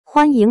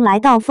欢迎来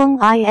到风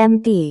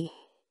IMD，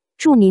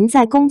 祝您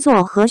在工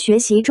作和学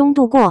习中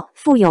度过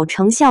富有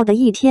成效的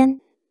一天。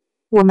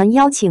我们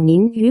邀请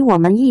您与我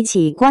们一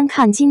起观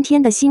看今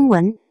天的新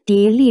闻：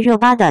迪丽热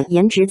巴的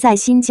颜值在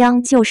新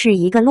疆就是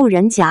一个路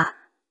人甲。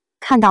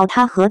看到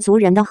她和族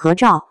人的合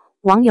照，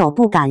网友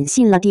不敢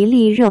信了。迪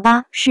丽热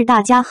巴是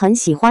大家很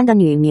喜欢的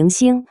女明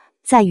星，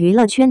在娱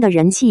乐圈的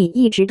人气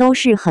一直都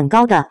是很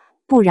高的，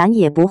不然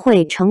也不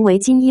会成为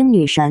金鹰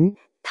女神。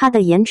她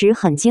的颜值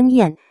很惊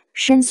艳，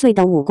深邃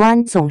的五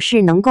官总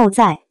是能够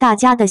在大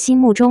家的心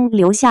目中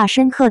留下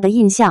深刻的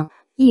印象。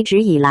一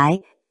直以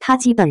来，她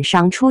基本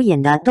上出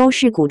演的都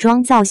是古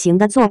装造型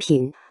的作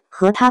品，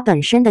和她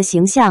本身的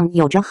形象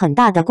有着很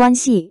大的关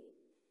系。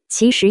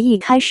其实一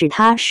开始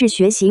她是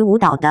学习舞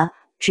蹈的，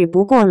只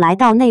不过来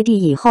到内地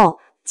以后，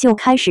就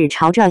开始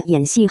朝着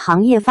演戏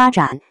行业发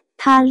展。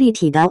她立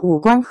体的五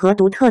官和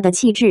独特的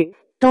气质，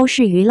都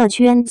是娱乐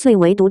圈最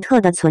为独特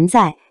的存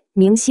在。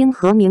明星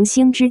和明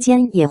星之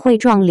间也会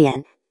撞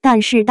脸，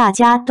但是大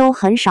家都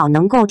很少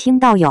能够听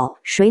到有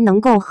谁能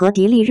够和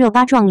迪丽热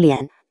巴撞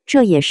脸，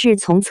这也是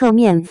从侧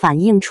面反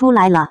映出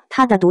来了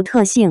她的独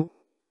特性。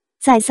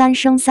在《三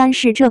生三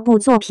世》这部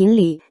作品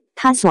里，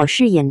她所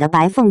饰演的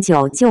白凤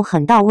九就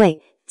很到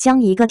位，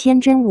将一个天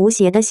真无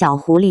邪的小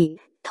狐狸，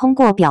通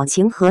过表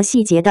情和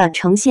细节的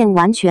呈现，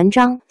完全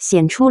彰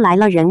显出来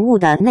了人物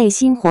的内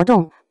心活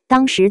动。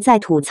当时在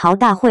吐槽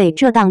大会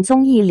这档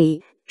综艺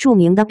里，著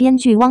名的编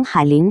剧汪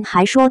海林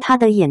还说他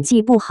的演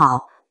技不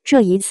好。这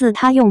一次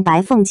他用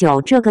白凤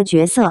九这个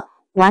角色，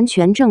完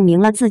全证明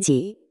了自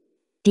己。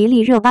迪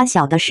丽热巴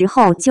小的时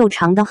候就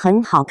长得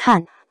很好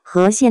看，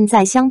和现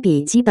在相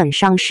比基本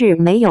上是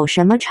没有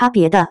什么差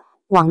别的。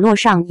网络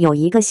上有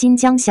一个新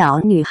疆小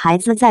女孩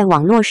子在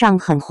网络上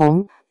很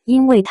红，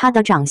因为她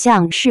的长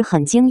相是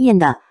很惊艳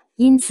的，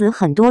因此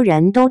很多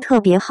人都特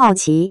别好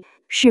奇，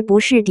是不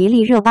是迪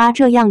丽热巴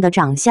这样的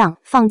长相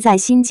放在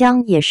新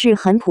疆也是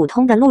很普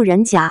通的路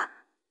人甲。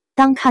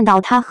当看到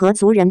她和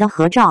族人的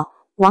合照，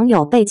网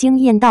友被惊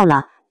艳到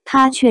了，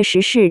她确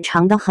实是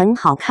长得很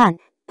好看，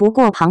不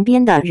过旁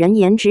边的人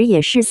颜值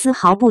也是丝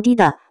毫不低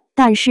的，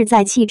但是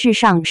在气质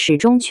上始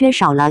终缺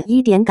少了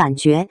一点感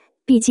觉。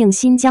毕竟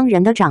新疆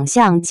人的长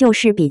相就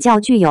是比较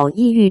具有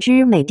异域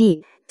之美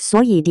的，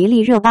所以迪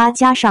丽热巴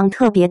加上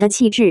特别的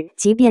气质，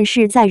即便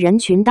是在人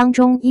群当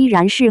中依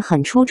然是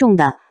很出众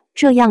的。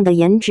这样的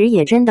颜值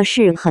也真的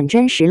是很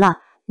真实了，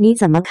你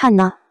怎么看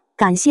呢？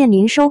感谢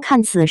您收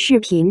看此视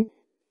频，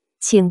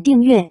请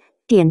订阅、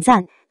点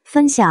赞、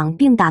分享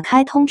并打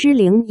开通知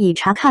铃以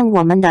查看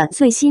我们的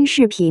最新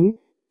视频。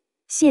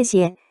谢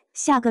谢，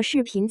下个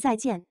视频再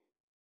见。